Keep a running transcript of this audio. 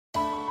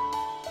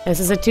This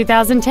is a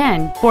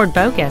 2010 Ford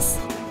Focus.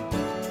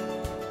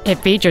 It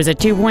features a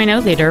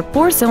 2.0-liter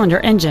four-cylinder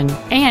engine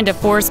and a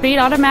four-speed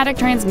automatic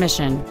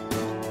transmission.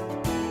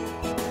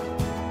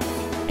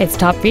 Its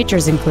top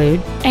features include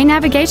a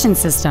navigation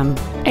system,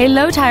 a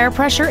low-tire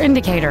pressure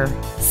indicator,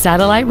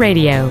 satellite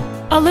radio,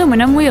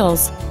 aluminum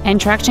wheels,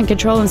 and traction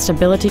control and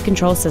stability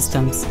control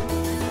systems.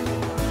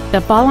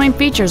 The following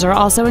features are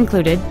also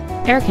included: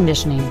 air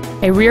conditioning,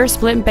 a rear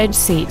split bench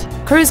seat,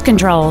 cruise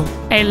control,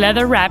 a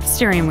leather-wrapped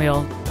steering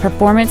wheel,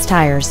 performance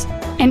tires,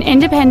 an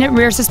independent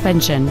rear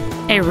suspension,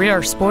 a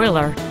rear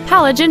spoiler,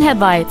 halogen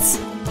headlights,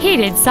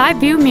 heated side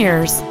view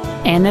mirrors,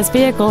 and this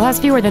vehicle has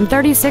fewer than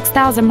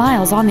 36,000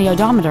 miles on the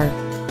odometer.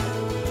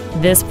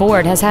 This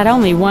Ford has had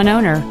only one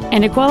owner,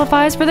 and it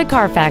qualifies for the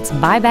Carfax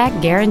buyback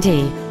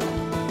guarantee.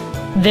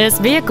 This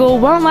vehicle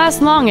won't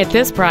last long at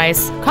this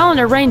price. Call and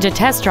arrange a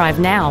test drive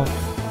now.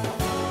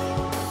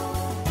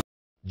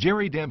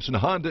 Jerry Damson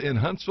Honda in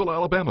Huntsville,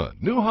 Alabama.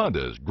 New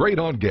Hondas, great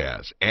on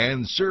gas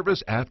and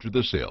service after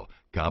the sale.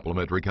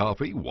 Complimentary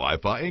coffee,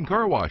 Wi-Fi, and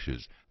car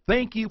washes.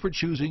 Thank you for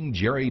choosing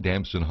Jerry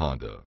Damson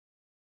Honda.